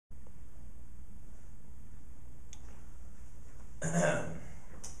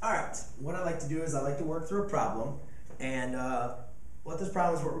do is I like to work through a problem, and what this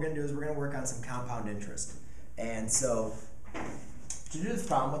problem is, what we're going to do is we're going to work on some compound interest. And so to do this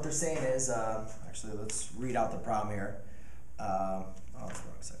problem, what they're saying is, actually let's read out the problem here. Oh, that's the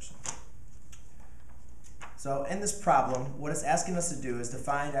wrong section. So in this problem, what it's asking us to do is to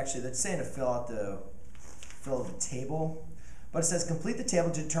find, actually it's saying to fill out the table, but it says complete the table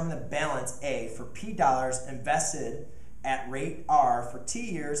to determine the balance A for P dollars invested at rate R for T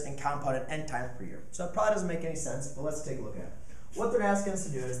years and compounded N times per year. So it probably doesn't make any sense, but let's take a look at it. What they're asking us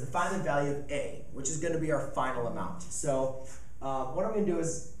to do is to find the value of A, which is going to be our final amount. So what I'm going to do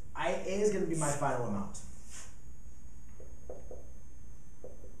is, A is going to be my final amount.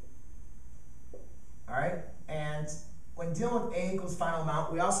 All right, and when dealing with A equals final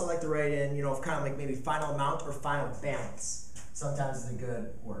amount, we also like to write in, you know, kind of like maybe final amount or final balance. Sometimes it's a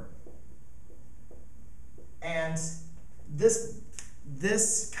good word. And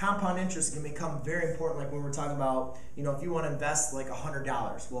this compound interest can become very important, like when we're talking about, you know, if you want to invest like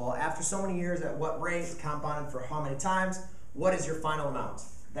 $100. Well, after so many years, at what rate, compounded for how many times, what is your final amount?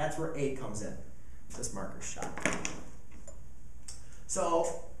 That's where A comes in. This marker's shot.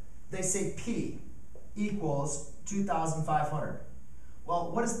 So they say P equals 2,500.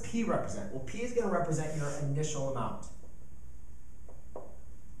 Well, what does P represent? Well, P is going to represent your initial amount.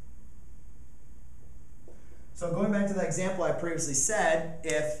 So going back to the example I previously said,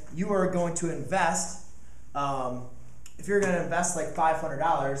 if you are going to invest, if you're going to invest like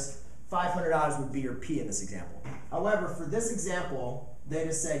 $500, $500 would be your P in this example. However, for this example, they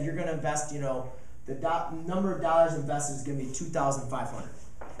just said you're going to invest, you know, the number of dollars invested is going to be 2,500.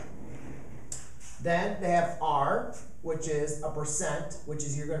 Then they have R, which is a percent, which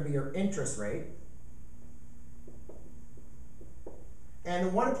is going to be your interest rate. And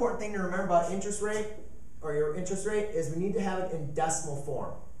the one important thing to remember about interest rate, or your interest rate, is we need to have it in decimal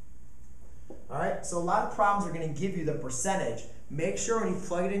form. All right, so a lot of problems are going to give you the percentage. Make sure when you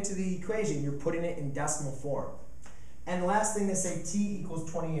plug it into the equation, you're putting it in decimal form. And the last thing, they say T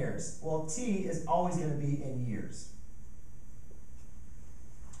equals 20 years. Well, T is always going to be in years.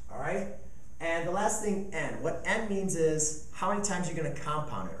 All right, and the last thing, N. What N means is how many times you're going to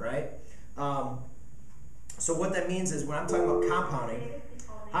compound it, right? So what that means is when I'm talking about compounding,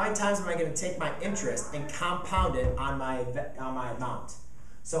 how many times am I going to take my interest and compound it on my amount?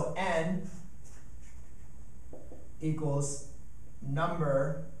 So N equals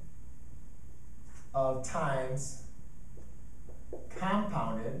number of times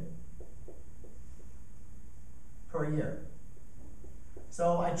compounded per year.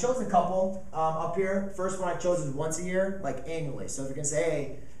 So I chose a couple up here. First one I chose is once a year, like annually. So if you're going to say,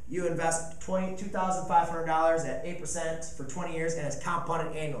 hey, you invest $2,500 at 8% for 20 years and it's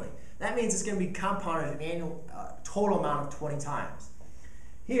compounded annually. That means it's going to be compounded an annual total amount of 20 times.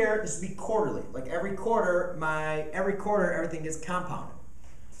 Here, this would be quarterly. Like every quarter, everything gets compounded.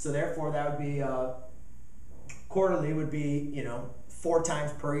 So therefore, that would be quarterly would be, you know, 4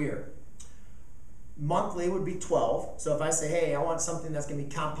 times per year. Monthly would be 12. So if I say, hey, I want something that's going to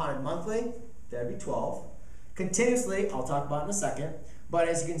be compounded monthly, that'd be 12. Continuously, I'll talk about in a second. But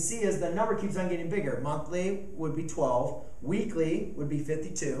as you can see, as the number keeps on getting bigger, monthly would be 12, weekly would be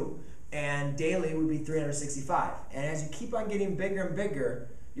 52, and daily would be 365. And as you keep on getting bigger and bigger,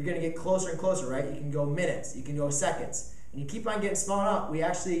 you're going to get closer and closer, right? You can go minutes, you can go seconds. And you keep on getting smaller up, we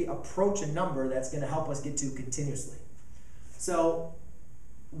actually approach a number that's going to help us get to continuously. So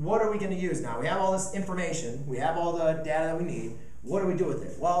what are we going to use now? We have all this information, we have all the data that we need. What do we do with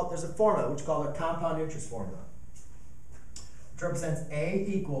it? Well, there's a formula, which is called a compound interest formula, which represents A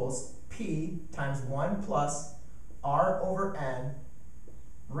equals P times 1 plus R over N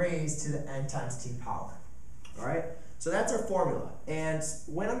raised to the N times T power. All right? So that's our formula. And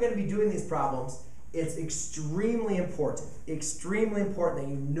when I'm going to be doing these problems, it's extremely important that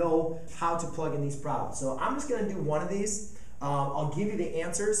you know how to plug in these problems. So I'm just going to do one of these. I'll give you the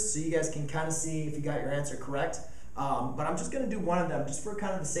answers so you guys can kind of see if you got your answer correct. But I'm just going to do one of them just for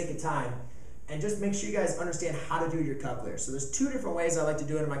kind of the sake of time. And just make sure you guys understand how to do your calculator. So there's 2 different ways I like to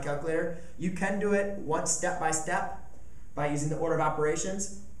do it in my calculator. You can do it one step by step by using the order of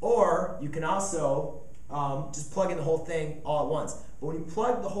operations, or you can also just plug in the whole thing all at once. But when you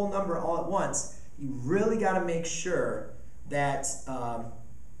plug the whole number all at once, you really got to make sure that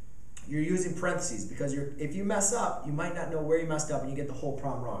you're using parentheses, because if you mess up, you might not know where you messed up and you get the whole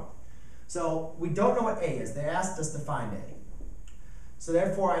problem wrong. So we don't know what A is. They asked us to find A. So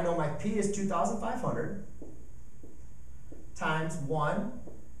therefore, I know my P is 2,500 times 1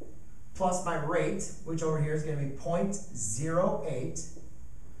 plus my rate, which over here is going to be 0.08,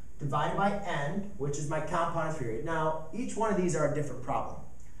 divided by N, which is my compounded period. Now, each one of these are a different problem.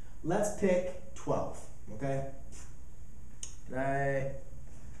 Let's pick 12. Okay? Did I?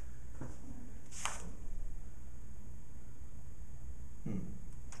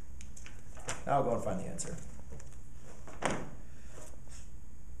 Now I'll go and find the answer.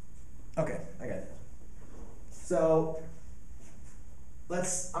 Okay, I got it. So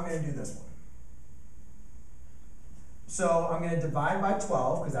I'm going to do this one. So I'm going to divide by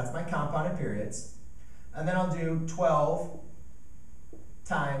 12 because that's my compounded periods. And then I'll do 12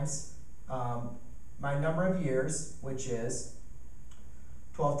 times my number of years, which is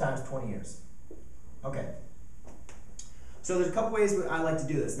 12 times 20 years. Okay. So there's a couple ways I like to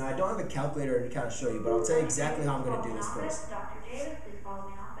do this. Now I don't have a calculator to kind of show you, but I'll tell you exactly how I'm going to do this first. Dr. Davis, please follow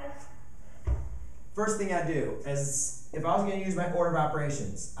me in office. First thing I do is, if I was going to use my order of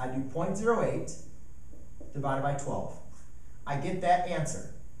operations, I do 0.08 divided by 12. I get that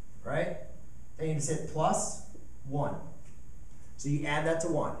answer, right? Then you just hit plus 1. So you add that to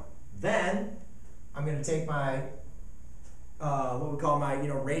 1. Then I'm going to take my, what we call my,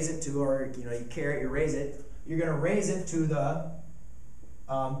 raise it to, or, you carry it, you raise it. You're going to raise it to the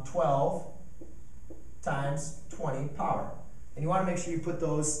 12 times 20 power. And you want to make sure you put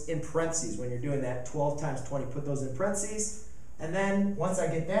those in parentheses when you're doing that. 12 times 20, put those in parentheses. And then once I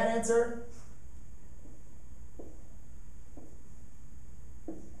get that answer,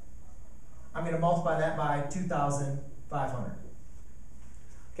 I'm going to multiply that by 2,500.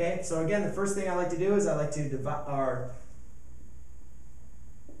 Okay, so again, the first thing I like to do is I like to take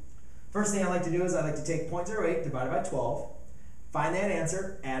 0.08 divided by 12, find that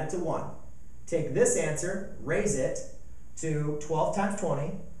answer, add it to 1. Take this answer, raise it to 12 times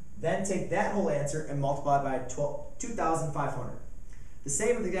 20, then take that whole answer and multiply by 2,500. The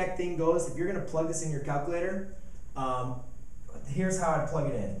same exact thing goes if you're going to plug this in your calculator. Here's how I plug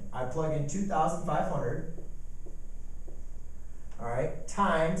it in. I plug in 2,500, all right,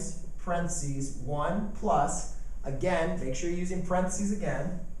 times parentheses 1 plus, again, make sure you're using parentheses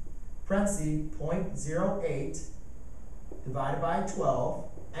again, parentheses 0.08 divided by 12,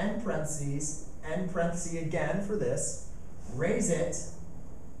 end parentheses again for this, raise it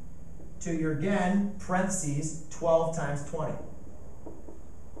to your, again, parentheses 12 times 20,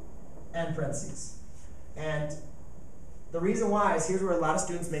 end parentheses. And the reason why is here's where a lot of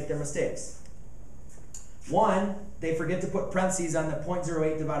students make their mistakes. One, they forget to put parentheses on the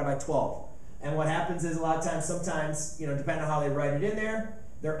 0.08 divided by 12. And what happens is a lot of times, sometimes, depending on how they write it in there,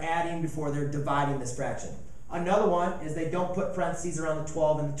 they're adding before they're dividing this fraction. Another one is they don't put parentheses around the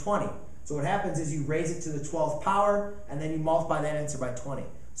 12 and the 20. So what happens is you raise it to the 12th power, and then you multiply that answer by 20.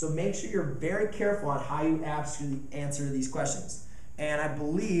 So make sure you're very careful on how you actually answer these questions. And I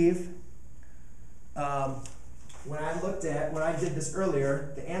believe when I did this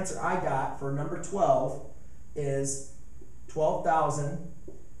earlier, the answer I got for number 12 is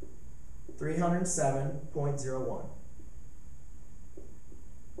 12,307.01.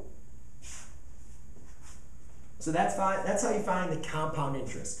 So that's how you find the compound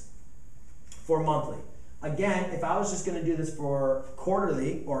interest for monthly. Again, if I was just going to do this for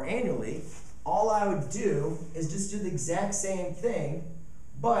quarterly or annually, all I would do is just do the exact same thing,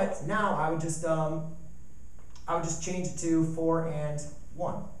 but now I would just change it to 4 and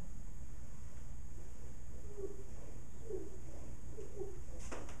 1.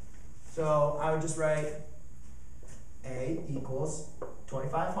 So I would just write A equals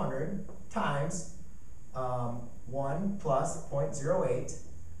 2,500 times 1 plus 0.08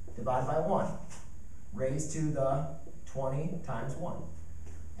 divided by 1, raised to the 20 times 1.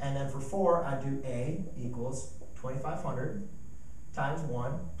 And then for 4, I do A equals 2,500 times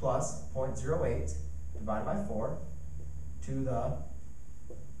 1 plus 0.08 divided by 4 to the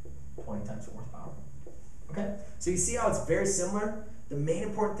 20 times 4th power. Okay? So you see how it's very similar? The main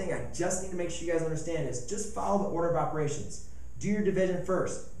important thing I just need to make sure you guys understand is just follow the order of operations. Do your division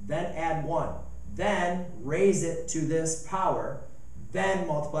first, then add 1, then raise it to this power, then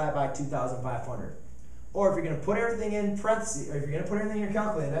multiply it by 2,500. Or if you're going to put everything in parentheses, or if you're going to put everything in your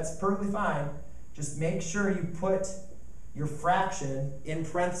calculator, that's perfectly fine. Just make sure you put your fraction in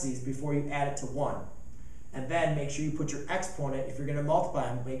parentheses before you add it to 1. And then make sure you put your exponent, if you're going to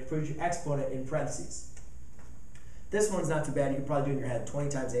multiply them, put your exponent in parentheses. This one's not too bad. You can probably do it in your head. 20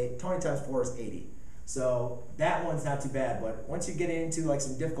 times 4 is 80. So that one's not too bad. But once you get into like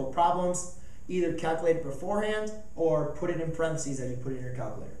some difficult problems, either calculate it beforehand or put it in parentheses as you put it in your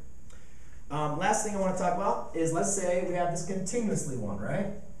calculator. Last thing I want to talk about is, let's say we have this continuously one, right?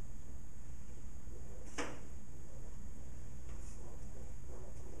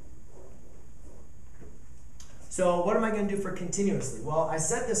 So what am I going to do for continuously? Well, I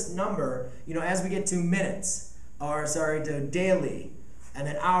set this number, as we get to minutes, or sorry, to daily, and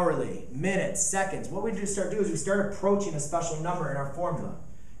then hourly, minutes, seconds. What we start doing is we start approaching a special number in our formula.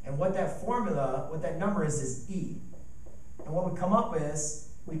 And what that number is E. And what we come up with is,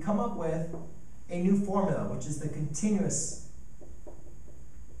 a new formula, which is the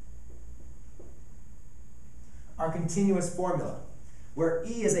our continuous formula, where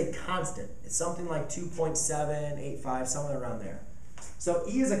E is a constant. It's something like 2.785, somewhere around there. So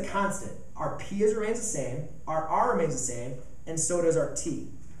E is a constant. Our P remains the same, our R remains the same, and so does our T.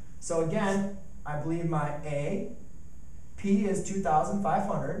 So again, I believe my P is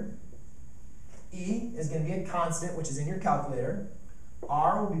 2,500. E is going to be a constant, which is in your calculator.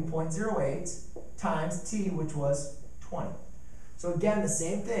 R will be 0.08 times T, which was 20. So again, the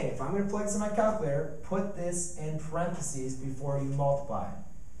same thing. If I'm going to plug this in my calculator, put this in parentheses before you multiply.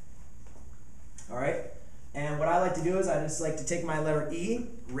 All right? And what I like to do is I just like to take my letter E,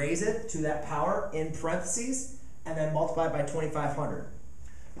 raise it to that power in parentheses, and then multiply it by 2,500.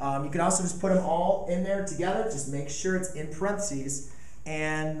 You can also just put them all in there together. Just make sure it's in parentheses.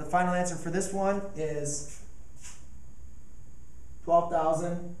 And the final answer for this one is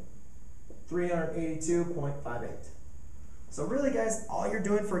 12,382.58. So really, guys, all you're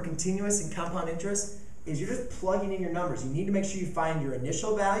doing for continuous and compound interest is you're just plugging in your numbers. You need to make sure you find your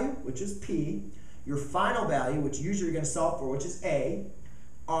initial value, which is P, your final value, which usually you're going to solve for, which is A,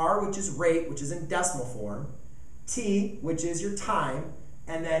 R, which is rate, which is in decimal form, T, which is your time,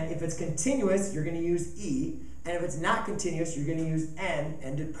 and then if it's continuous, you're going to use E, and if it's not continuous, you're going to use N,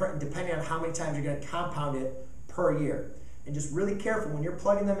 and depending on how many times you're going to compound it per year. And just really careful when you're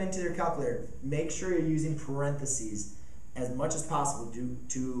plugging them into your calculator, make sure you're using parentheses as much as possible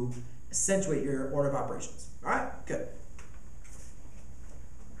to accentuate your order of operations. All right, good.